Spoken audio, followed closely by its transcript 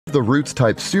The Roots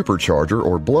type supercharger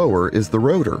or blower is the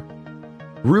rotor.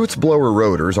 Roots blower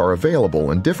rotors are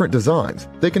available in different designs.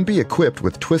 They can be equipped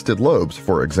with twisted lobes,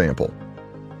 for example.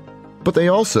 But they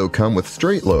also come with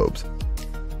straight lobes.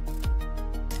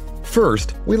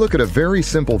 First, we look at a very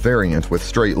simple variant with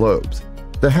straight lobes.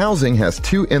 The housing has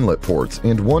 2 inlet ports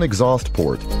and 1 exhaust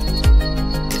port.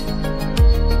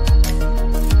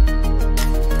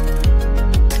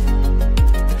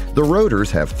 The rotors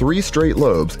have 3 straight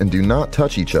lobes and do not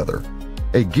touch each other.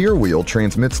 A gear wheel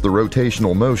transmits the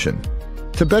rotational motion.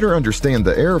 To better understand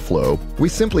the airflow, we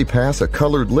simply pass a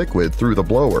colored liquid through the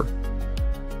blower.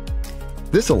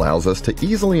 This allows us to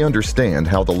easily understand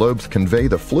how the lobes convey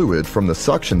the fluid from the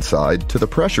suction side to the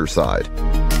pressure side.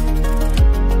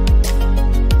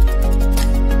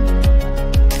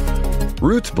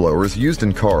 Roots blowers used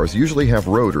in cars usually have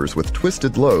rotors with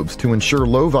twisted lobes to ensure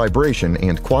low vibration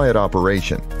and quiet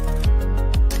operation.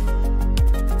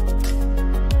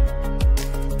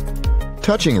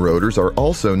 Touching rotors are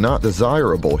also not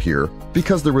desirable here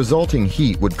because the resulting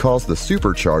heat would cause the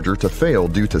supercharger to fail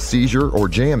due to seizure or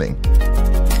jamming.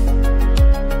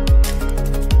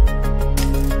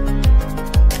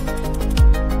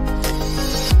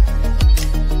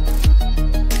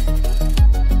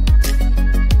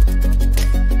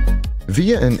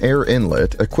 Via an air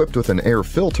inlet equipped with an air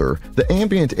filter, the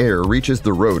ambient air reaches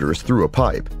the rotors through a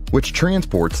pipe, which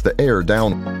transports the air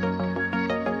down.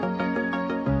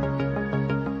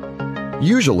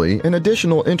 Usually, an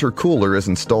additional intercooler is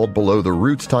installed below the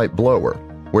Roots type blower,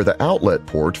 where the outlet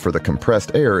port for the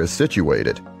compressed air is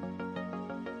situated.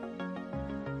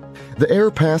 The air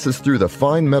passes through the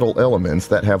fine metal elements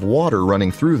that have water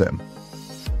running through them.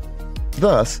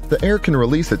 Thus, the air can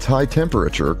release its high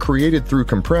temperature created through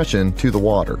compression to the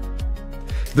water.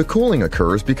 The cooling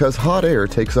occurs because hot air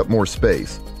takes up more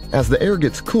space. As the air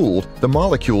gets cooled, the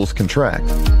molecules contract.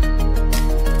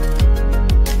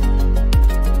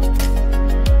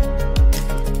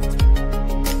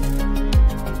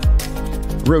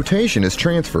 Rotation is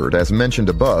transferred as mentioned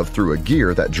above through a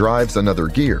gear that drives another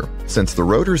gear, since the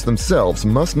rotors themselves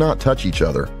must not touch each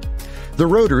other. The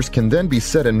rotors can then be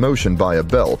set in motion by a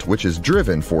belt, which is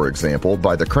driven, for example,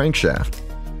 by the crankshaft.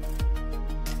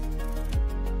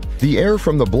 The air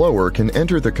from the blower can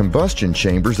enter the combustion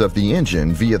chambers of the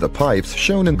engine via the pipes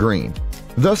shown in green,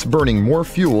 thus burning more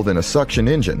fuel than a suction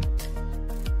engine.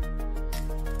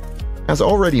 As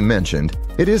already mentioned,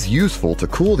 it is useful to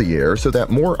cool the air so that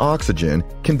more oxygen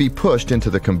can be pushed into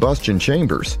the combustion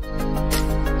chambers.